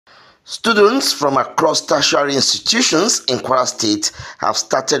Students from across tertiary institutions in Kwara State have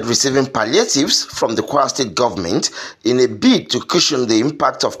started receiving palliatives from the Kwara State government in a bid to cushion the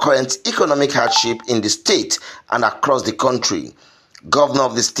impact of current economic hardship in the state and across the country. Governor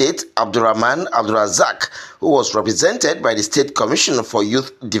of the state, Abdurrahman Abdulrazak, who was represented by the State Commissioner for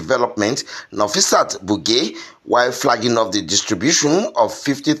Youth Development, Nafisat Bugay, while flagging off the distribution of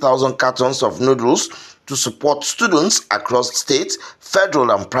 50,000 cartons of noodles to support students across state,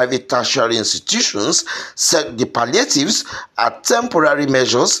 federal and private tertiary institutions, said the palliatives are temporary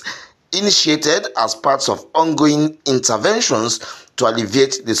measures initiated as parts of ongoing interventions to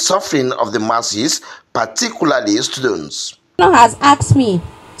alleviate the suffering of the masses, particularly students. Has asked me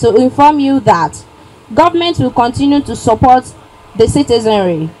to inform you that government will continue to support the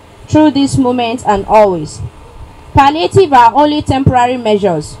citizenry through this moment and always. Palliative are only temporary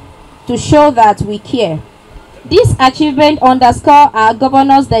measures to show that we care. This achievement underscores our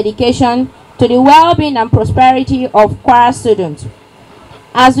governor's dedication to the well-being and prosperity of Kwara students.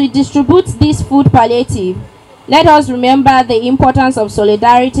 As we distribute this food palliative, let us remember the importance of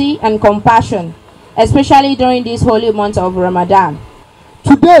solidarity and compassion, especially during this holy month of Ramadan.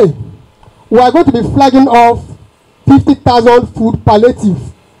 Today, we are going to be flagging off 50,000 food palliative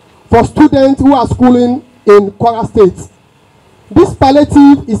for students who are schooling in Kwara State. This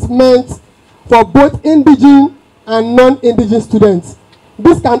palliative is meant for both indigenous and non-indigenous students.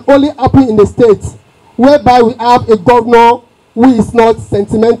 This can only happen in the state whereby we have a governor who is not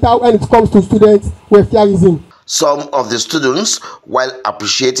sentimental when it comes to students welfareism. Some of the students, while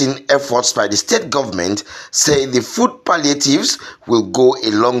appreciating efforts by the state government, say the food palliatives will go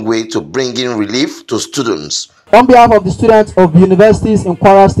a long way to bringing relief to students. On behalf of the students of universities in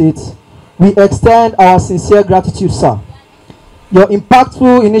Kwara State, we extend our sincere gratitude, sir. Your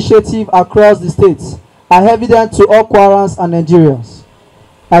impactful initiative across the state are evident to all Kwarans and Nigerians.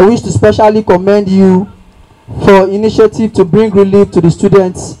 I wish to specially commend you for initiative to bring relief to the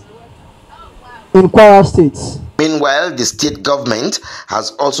students in Kwara State. Meanwhile, the state government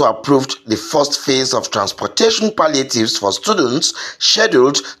has also approved the first phase of transportation palliatives for students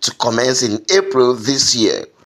scheduled to commence in April this year.